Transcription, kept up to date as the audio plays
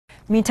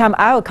Meantime,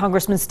 Iowa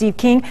Congressman Steve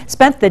King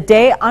spent the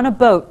day on a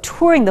boat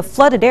touring the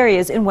flooded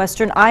areas in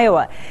western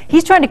Iowa.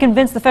 He's trying to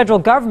convince the federal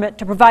government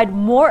to provide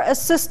more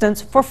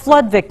assistance for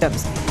flood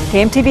victims.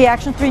 KMTV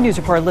Action 3 News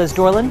reporter Liz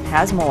Dorland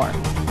has more.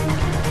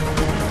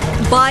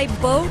 By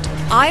boat,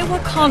 Iowa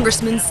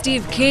Congressman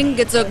Steve King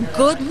gets a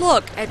good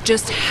look at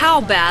just how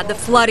bad the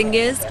flooding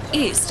is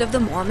east of the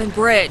Mormon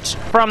Bridge.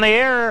 From the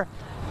air,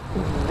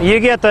 you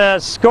get the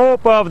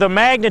scope of the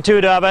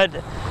magnitude of it,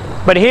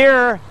 but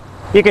here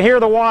you can hear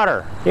the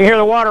water. You can hear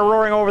the water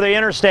roaring over the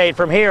interstate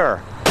from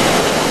here.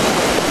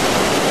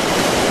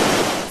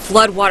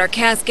 Floodwater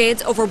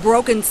cascades over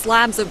broken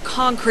slabs of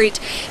concrete.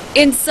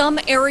 In some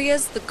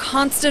areas, the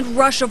constant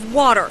rush of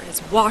water has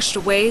washed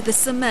away the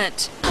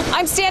cement.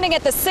 I'm standing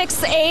at the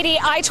 680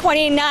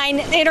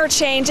 I-29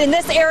 interchange. In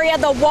this area,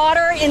 the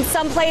water in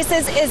some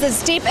places is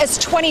as deep as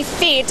 20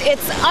 feet.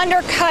 It's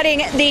undercutting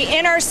the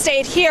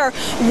interstate here,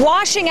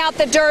 washing out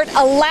the dirt,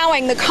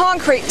 allowing the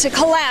concrete to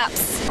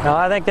collapse. Well,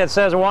 I think that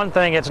says one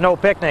thing, it's no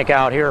picnic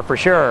out here for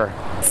sure.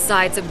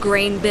 Sides of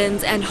grain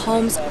bins and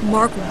homes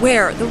mark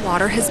where the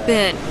water has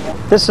been.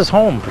 This is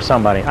home for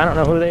somebody. I don't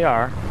know who they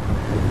are.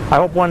 I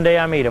hope one day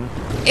I meet them.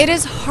 It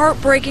is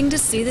heartbreaking to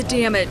see the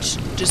damage.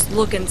 Just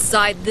look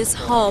inside this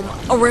home.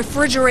 A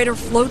refrigerator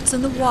floats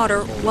in the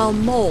water while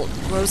mold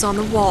grows on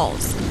the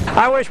walls.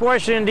 I wish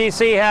Washington,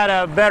 D.C. had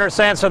a better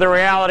sense of the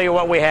reality of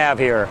what we have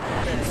here.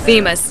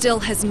 FEMA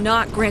still has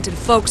not granted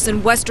folks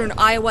in western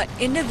Iowa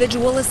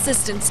individual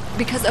assistance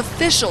because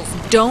officials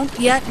don't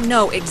yet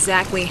know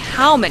exactly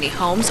how many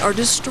homes are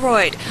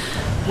destroyed.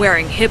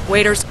 Wearing hip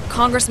waders,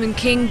 Congressman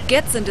King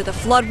gets into the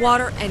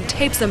floodwater and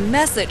tapes a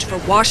message for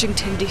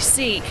Washington,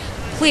 D.C.,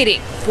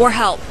 pleading for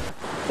help.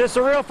 This is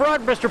a real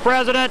flood, Mr.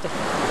 President,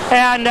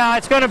 and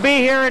it's going to be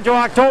here until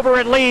October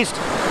at least.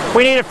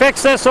 We need to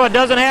fix this so it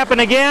doesn't happen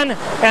again,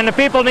 and the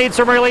people need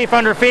some relief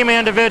under FEMA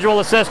individual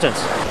assistance.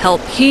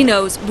 Help he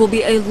knows will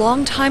be a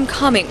long time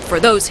coming for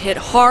those hit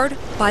hard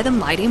by the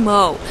mighty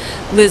Mo.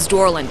 Liz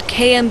Dorland,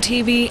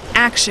 KMTV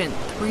Action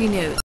 3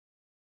 News.